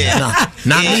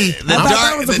 Not me.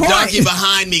 The darky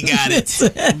behind me got it.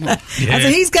 I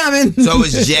said, he's coming. So it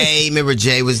was Jay. Remember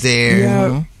Jay was there?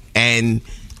 Yeah. And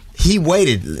he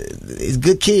waited. He's a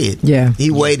good kid. Yeah.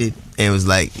 He waited and was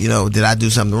like, did I do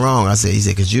something wrong? He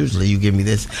said, because usually you give me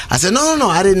this. I said, no.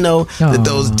 I didn't know that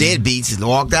those deadbeats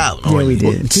walked out. Yeah, we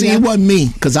did. See, it wasn't me,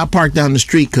 because I parked down the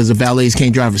street because the valets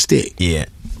can't drive a stick. Yeah.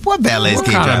 What valets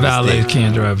can't drive a stick? Valets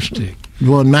can't drive a stick?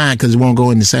 Well, mine, because it won't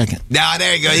go in the second. No,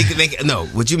 there you go. No,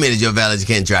 what you mean is your valet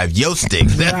can't drive your stick.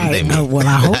 That's what they mean. No, well,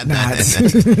 I hope not.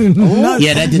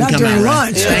 Yeah, that didn't come out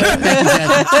lunch.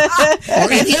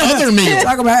 Or any other meal.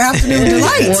 Talk about afternoon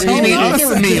delights. Or any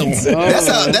other meal.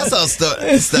 That's how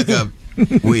stuck up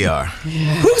we are.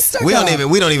 We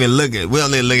don't even look at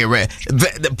red.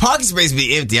 The parking space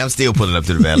be empty. I'm still pulling up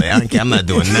to the valet. I'm not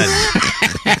doing nothing.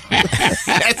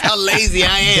 That's how lazy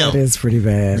I am. That is pretty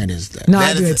bad. That is that. No,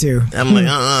 I do it too. I'm like,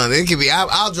 it could be.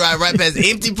 I'll drive right past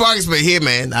empty parking space here,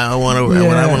 man. I want to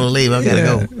leave. I gotta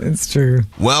go. It's true.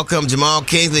 Welcome, Jamal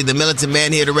Kingsley, the militant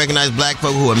man, here to recognize black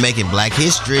folk who are making Black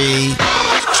history.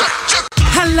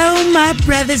 Hello, my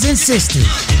brothers and sisters.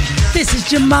 This is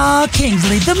Jamal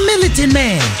Kingsley, the militant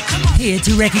man, here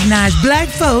to recognize black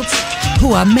folks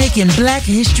who are making Black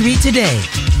history today.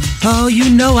 Oh,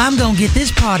 I'm gonna get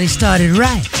this party started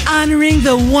right, honoring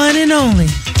the one and only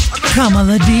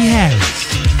Kamala D. Harris,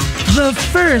 the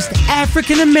first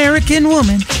African-American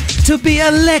woman to be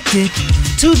elected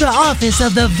to the office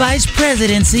of the Vice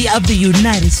Presidency of the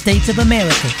United States of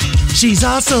America. She's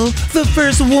also the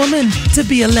first woman to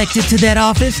be elected to that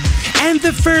office and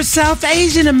the first South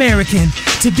Asian American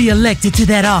to be elected to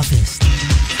that office.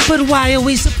 But why are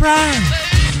we surprised?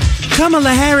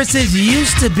 Kamala Harris is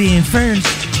used to being first.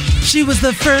 She was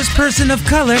the first person of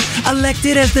color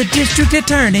elected as the District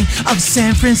Attorney of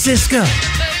San Francisco.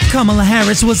 Kamala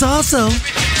Harris was also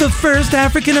the first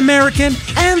African American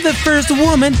and the first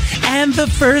woman and the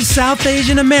first South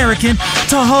Asian American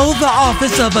to hold the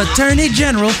office of Attorney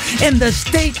General in the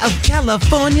state of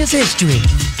California's history.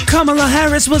 Kamala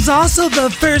Harris was also the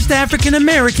first African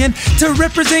American to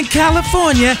represent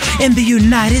California in the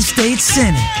United States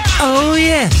Senate. Oh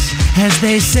yes, as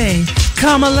they say,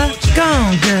 Kamala,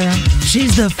 gone girl.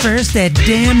 She's the first at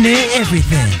damn near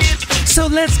everything. So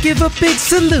let's give a big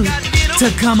salute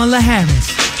to Kamala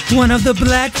Harris, one of the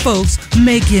black folks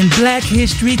making Black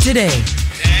history today.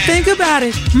 Think about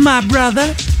it, my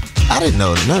brother. I didn't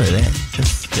know none of that.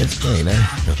 That's great.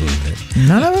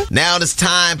 None of it? Now it's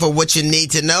time for what you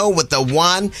need to know with the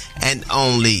one and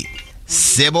only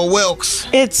Sybil Wilkes.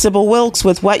 It's Sybil Wilkes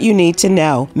with what you need to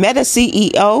know. Meta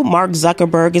CEO Mark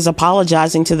Zuckerberg is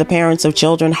apologizing to the parents of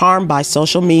children harmed by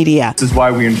social media. This is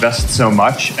why we invest so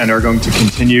much and are going to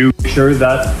continue to ensure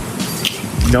that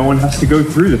no one has to go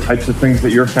through the types of things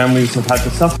that your families have had to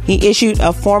suffer. He issued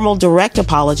a formal direct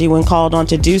apology when called on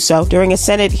to do so during a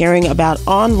Senate hearing about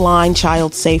online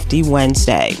child safety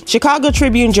Wednesday. Chicago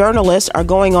Tribune journalists are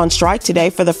going on strike today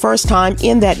for the first time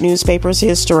in that newspaper's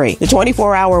history. The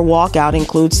 24-hour walkout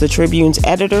includes the Tribune's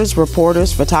editors,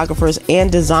 reporters, photographers, and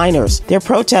designers. They're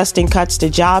protesting cuts to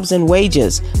jobs and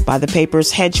wages by the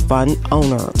paper's hedge fund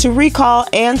owner. To recall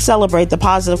and celebrate the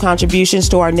positive contributions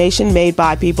to our nation made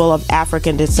by people of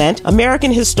African descent,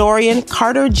 American historian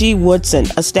Carter G. Woodson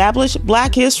established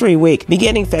Black History Week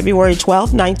beginning February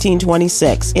 12,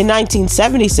 1926. In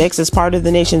 1976, as part of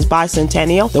the nation's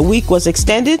bicentennial, the week was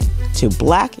extended to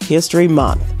Black History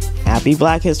Month. Happy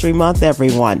Black History Month,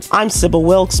 everyone. I'm Sybil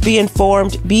Wilkes. Be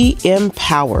informed, be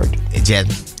empowered. Hey, Jen.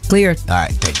 Cleared. All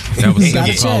right, thank you. That was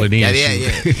Sybil calling in.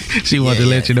 Yeah. She wanted to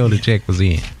let you know the check was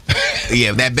in.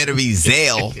 Yeah, that better be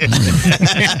Zelle.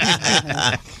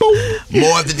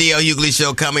 More of the D.L. Hughley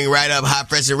Show coming right up. Hot,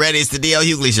 fresh, and ready. It's the D.L.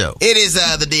 Hughley Show. It is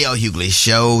the D.L. Hughley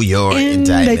Show, your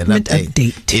indictment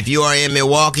update. If you are in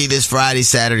Milwaukee this Friday,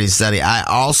 Saturday, Sunday, I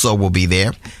also will be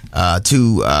there.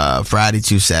 2 Friday,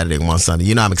 2 Saturday, 1 Sunday.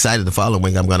 You know, I'm excited the following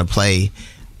week. I'm going to play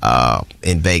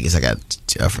in Vegas. I got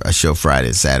a show Friday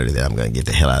and Saturday that I'm going to get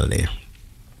the hell out of there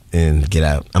and get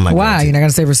out. I'm not Why? You're not going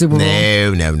to stay for Super Bowl?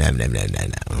 No.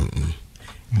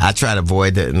 I try to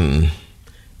avoid that.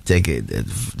 Take it,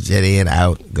 jet in,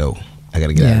 out, go. I got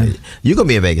to get out of here. You're going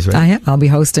to be in Vegas, right? I am. I'll be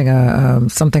hosting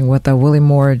something with Willie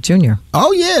Moore Jr.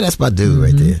 Oh, yeah, that's my dude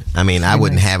right there. I mean, I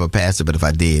wouldn't have a pastor, but if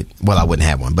I did, well, I wouldn't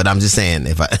have one. But I'm just saying,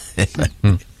 if I did,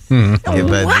 I'm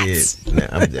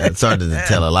sorry to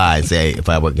tell a lie and say if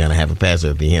I were going to have a pastor,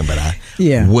 it'd be him, but I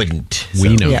wouldn't.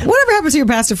 We know. Yeah. Whatever happened to your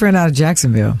pastor friend out of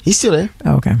Jacksonville? He's still there.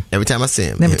 Oh, okay. Every time I see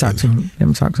him. Never talk to him.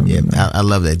 Yeah, I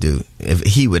love that dude. If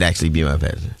he would actually be my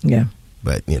pastor. Yeah.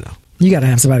 But, you know. You got to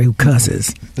have somebody who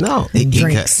cusses. No. He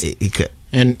drinks. He cut.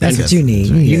 And that's what you need.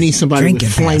 You need somebody Drinking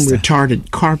with flame pastor.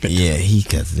 retarded carpet. Yeah, he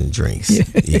cuts and drinks.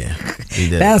 Yeah. He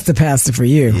does. That's the pastor for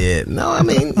you. Yeah. No, I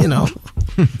mean, you know.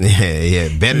 Yeah.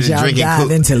 Better than drinking dive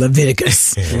cook. into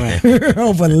Leviticus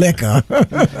over liquor.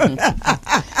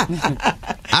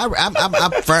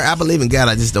 I believe in God.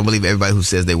 I just don't believe everybody who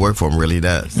says they work for him really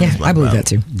does. Yeah, I believe that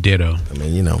too. Ditto. I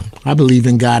mean, you know. I believe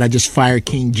in God. I just fired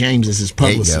King James as his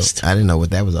publicist. There you go. I didn't know what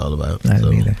that was all about. I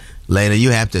didn't either. Lena,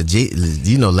 you have to.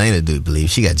 You know, Lena do believe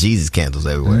she got Jesus candles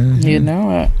everywhere. Mm-hmm. You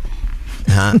know it.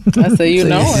 Huh? I say you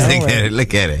know it.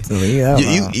 Look at it.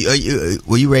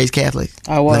 Were you raised Catholic?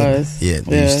 I was. Yeah.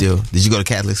 You still? Did you go to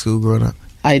Catholic school growing up?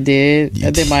 I did. I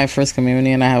did my first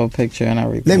communion. I have a picture and I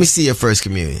read. Let me see your first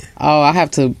communion. Oh,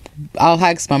 I'll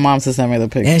ask my mom to send me the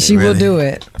picture. And she will do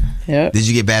it. Yep. Did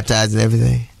you get baptized and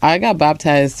everything? I got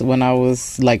baptized when I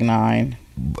was like 9.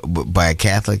 By a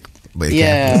Catholic? By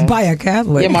a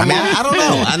Catholic. Yeah, my mom. I don't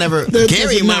know. I never.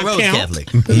 Carrie Monroe's Catholic.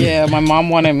 Yeah, my mom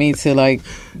wanted me to like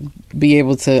be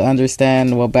able to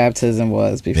understand what baptism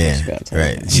was before she baptized.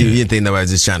 Right. You didn't think nobody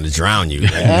was just trying to drown you.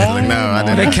 Like, no, I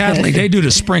didn't. They're Catholic. They do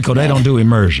the sprinkle. They don't do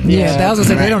immersion. Yeah, that was what I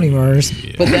said. They don't immerse.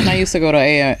 But then I used to go to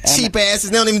A. Cheap asses.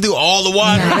 They don't even do all the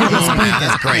water.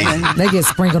 That's crazy. They get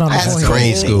sprinkled on the That's forehead.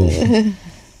 crazy. School.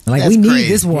 Like, we need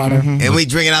this water. And we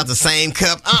drinking out the same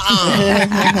cup.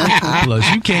 Plus,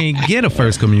 you can't get a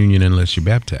first communion unless you're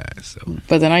baptized. So.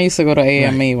 But then I used to go to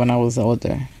AME when I was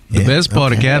older. The best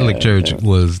part of Catholic Church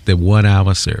was the 1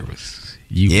 hour service.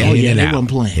 They weren't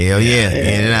playing. Hell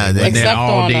yeah. Except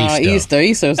on Easter.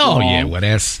 Easter's long. Yeah, well,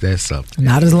 that's something.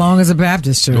 Not as long as a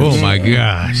Baptist church. Oh, my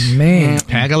gosh. Man.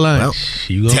 Pack a lunch.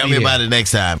 Well, tell me about it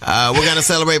next time. We're going to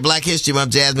celebrate Black History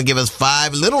Month. Jasmine, give us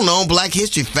 5 little-known Black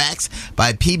history facts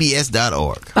by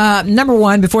PBS.org. Number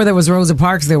 1, before there was Rosa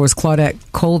Parks, there was Claudette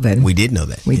Colvin. We did know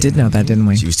that. We did know that, didn't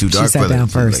we? She was too dark for that. She sat down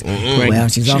first. Well,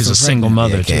 she's also a single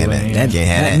mother, too.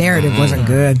 That narrative wasn't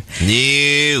good.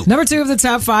 No. Number 2 of the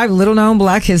top 5 little-known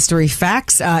Black history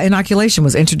facts. Inoculation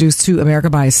was introduced to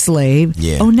America by a slave.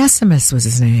 Yeah. Onesimus was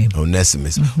his name.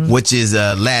 Onesimus, which is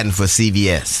Latin for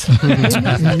CVS.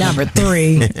 Number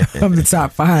 3 of the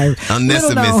top 5.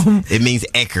 Onesimus, it means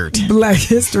Eckert. Black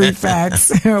history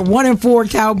facts. 1 in 4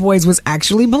 cowboys was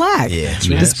actually black. Yeah.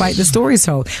 Despite the stories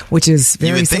told, which is very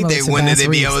you would think they wouldn't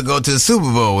they'd be able to go to the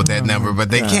Super Bowl with that number,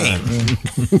 but they can't.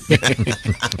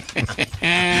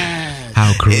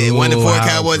 How cruel. 1 in 4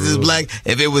 cowboys is black.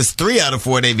 If it was 3 out of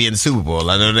 4, they'd be in the Super Bowl.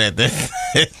 I know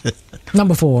that.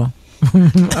 Number 4.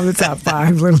 of the top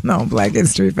 5 little known Black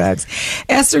history facts.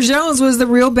 Esther Jones was the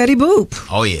real Betty Boop.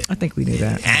 Oh, yeah. I think we knew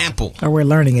that. Ample. Or we're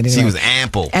learning it anyway. She was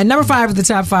ample. And number 5 of the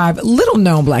top 5 little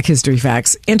known Black history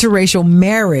facts. Interracial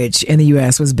marriage in the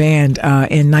U.S. was banned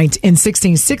in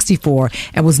 1664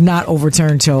 and was not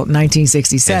overturned until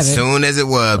 1967. As soon as it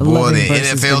was, boy, the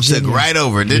NFL took right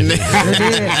over, didn't it? It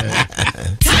did.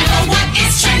 Time for what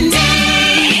is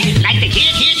trending. Like the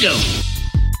kid go.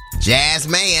 Jazz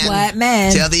man. What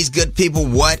man? Tell these good people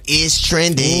what is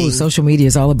trending. Ooh, social media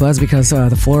is all abuzz because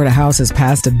the Florida House has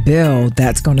passed a bill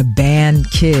that's going to ban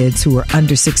kids who are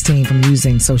under 16 from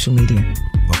using social media.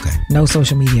 Okay. No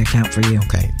social media account for you.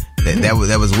 Okay.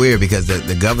 That was weird because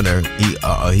the governor he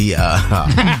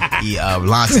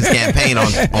launched his campaign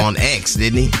on X,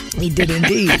 didn't he? He did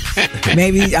indeed.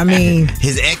 Maybe, I mean,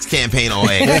 his X campaign on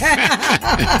X.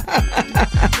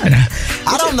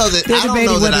 I don't know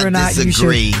that I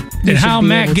disagree. And how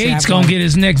Matt Gaetz gonna get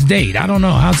his next date? I don't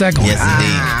know. How's that going?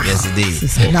 Yes,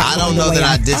 indeed. I don't know that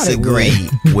I disagree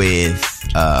with.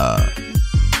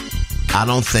 I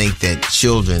don't think that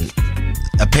children.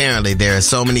 Apparently, there are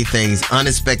so many things,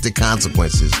 unexpected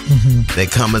consequences that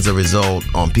come as a result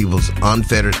on people's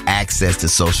unfettered access to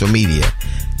social media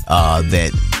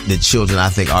that the children, I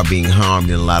think, are being harmed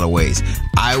in a lot of ways.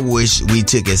 I wish we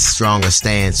took as strong a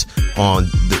stance on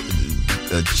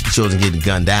the children getting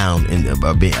gunned down and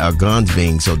our guns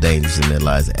being so dangerous in their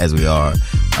lives as we are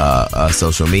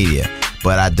social media.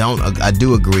 But I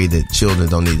do agree that children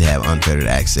don't need to have unfettered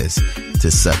access to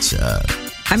such.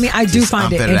 I mean, I do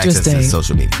find it interesting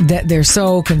social media. that they're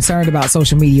so concerned about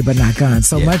social media but not guns.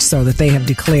 So much so that they have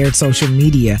declared social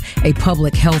media a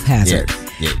public health hazard.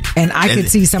 Yeah. And I could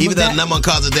see some even of that. the number one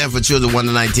cause of death for children 1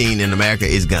 to 19 in America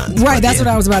is guns. Right, that's what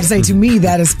I was about to say. To me,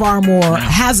 that is far more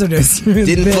hazardous.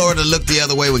 Didn't Florida look the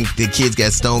other way when the kids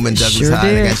got stoned in Douglas High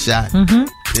and got shot? Mm-hmm.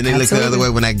 Didn't they look the other way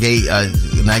when that gay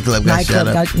nightclub got shot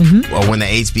up? Or when the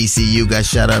HBCU got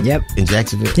shot up in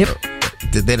Jacksonville? Yep.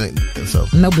 They didn't, so.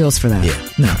 No bills for that. Yeah.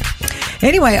 No.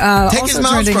 Anyway, take his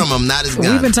mouth from him, not his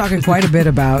gun. We've been talking quite a bit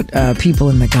about people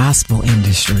in the gospel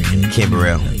industry. Kim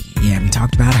Burrell. Yeah, we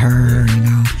talked about her,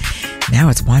 Now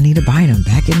it's Juanita Bynum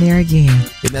back in there again.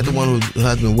 Isn't that the one whose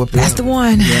husband whooped her? That's the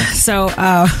one. Yeah. So,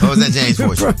 what was that James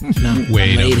Fortune? No.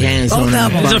 Wait a minute. Both of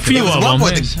them. There's a few of them.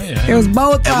 It was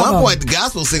both At of them. one point, the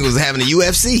gospel singer was having a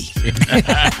UFC.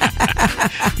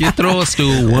 You throw a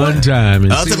stool one time.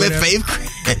 And Ultimate faith.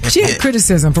 She had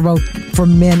criticism for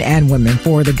men and women.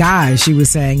 For the guys, she was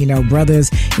saying, brothers,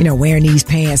 wearing these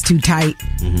pants too tight.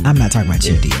 Mm-hmm. I'm not talking about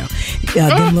you, Dio.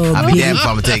 Them little I'll be damned if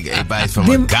I'm going to take advice from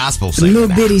a gospel singer.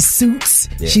 Little bitty suits,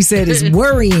 she said, is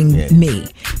worrying me.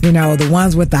 The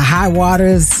ones with the high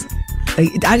waters.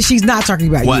 She's not talking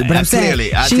about you, but I'm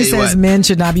saying she says men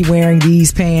should not be wearing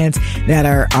these pants that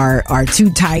are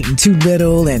too tight and too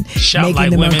little and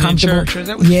making them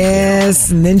uncomfortable. Yes,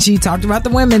 and then she talked about the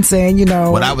women saying,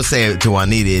 What I would say to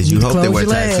Juanita is, you hope they wear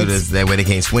tight suits that way they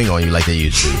can't swing on you like they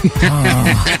used to.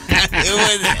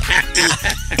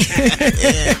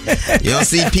 You don't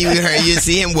see Pee Wee Herman, you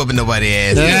see him whooping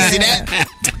nobody's ass. You see that?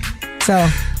 So.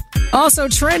 Also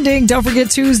trending, don't forget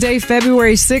Tuesday,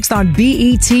 February 6th on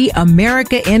BET,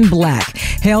 America in Black,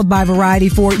 hailed by Variety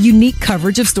for unique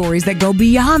coverage of stories that go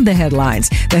beyond the headlines.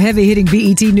 The heavy-hitting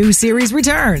BET News series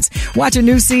returns. Watch a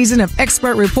new season of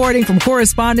expert reporting from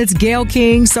correspondents Gayle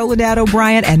King, Soledad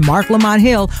O'Brien, and Mark Lamont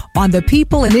Hill on the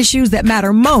people and issues that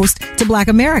matter most to Black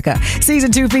America.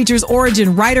 Season 2 features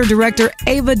Origin writer-director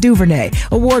Ava DuVernay,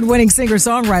 award-winning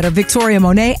singer-songwriter Victoria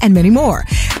Monet, and many more.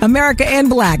 America in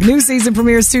Black, new season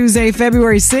premieres Tuesday,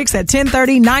 February 6th at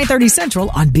 10:30, 9:30 Central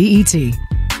on BET.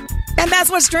 And that's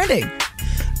what's trending.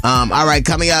 All right,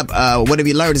 coming up, what have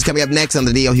you learned is coming up next on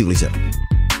the D.L. Hughley Show.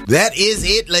 That is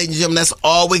it, ladies and gentlemen. That's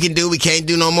all we can do. We can't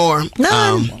do no more.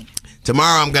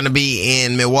 Tomorrow I'm going to be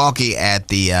in Milwaukee at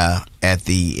the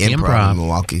Improv in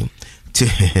Milwaukee.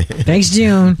 Thanks,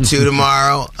 June. 2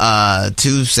 tomorrow,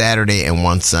 2 Saturday, and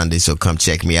 1 Sunday. So come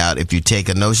check me out if you take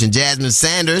a notion. Jasmine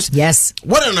Sanders. Yes.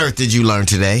 What on earth did you learn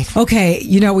today? Okay,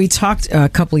 we talked a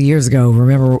couple of years ago.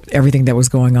 Remember everything that was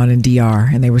going on in DR,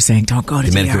 and they were saying, "Don't go to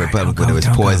DR." Dominican Republic, where there was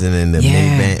poison in the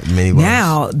minibars.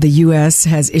 Now the U.S.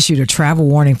 has issued a travel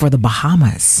warning for the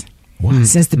Bahamas.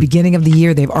 Since the beginning of the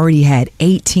year, they've already had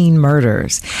 18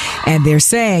 murders. And they're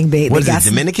saying they got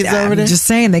Dominicans over there? Just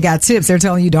saying they got tips. They're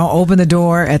telling you don't open the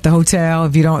door at the hotel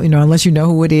if you don't, unless you know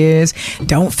who it is.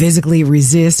 Don't physically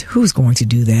resist. Who's going to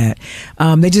do that?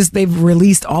 They've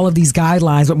released all of these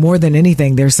guidelines, but more than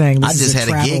anything, they're saying this is a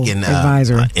travel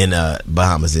advisory. I just had a gig in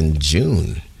Bahamas in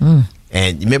June. And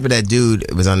you remember that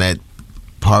dude was on that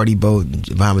party boat?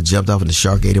 Bahamas jumped off and the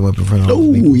shark ate him up in front of all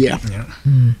the people? Yeah.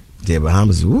 Yeah,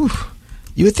 Bahamas, woo.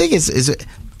 You would think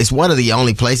it's one of the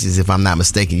only places, if I'm not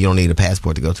mistaken, you don't need a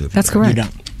passport to go to. That's correct. You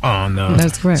don't. Oh no,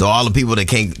 that's correct. So all the people that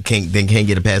can't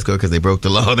get a passport because they broke the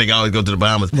law, they can always go to the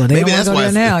Bahamas. Well, maybe that's why.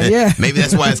 Now, yeah. Maybe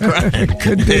that's why it's crime.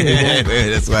 Could be.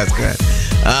 Maybe that's why it's crime.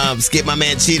 Skip, my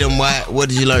man Cheatham. What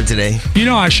did you learn today? You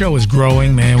know, our show is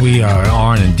growing, man. We are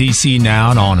on in DC now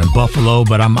and on in Buffalo,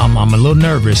 but I'm a little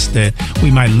nervous that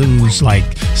we might lose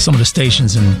like some of the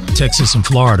stations in Texas and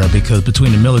Florida because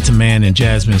between the Militant Man and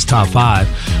Jasmine's Top 5,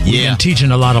 we've been teaching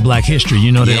a lot of Black history.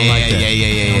 You know they don't like that. Yeah.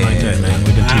 They don't like that, man.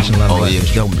 We've been teaching a lot of Black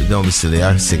history. Don't be silly.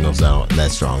 Our signals aren't that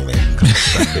strong there.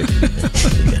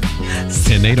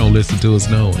 And they don't listen to us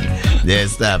knowing. Yeah,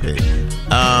 stop it.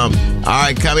 All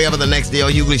right, coming up on the next D.L.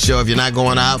 Hughley Show, if you're not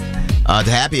going out to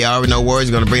happy hour, no worries,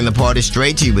 we're going to bring the party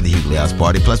straight to you with the Hughley House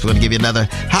Party. Plus, we're going to give you another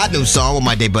hot new song with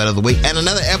my debut of the week and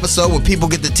another episode where people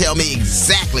get to tell me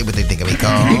exactly what they think of me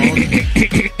called.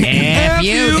 D.L.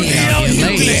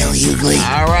 Hughley.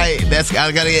 All right,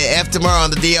 I got to get F tomorrow on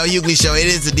the D.L. Hughley Show. It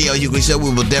is the D.L. Hughley Show. We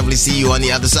will definitely see you on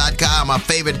the other side. Kyle, my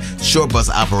favorite short bus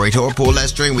operator. Pull that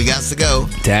string. We got to go.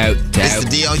 Doubt. It's the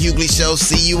D.L. Hughley Show.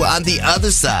 See you on the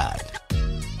other side.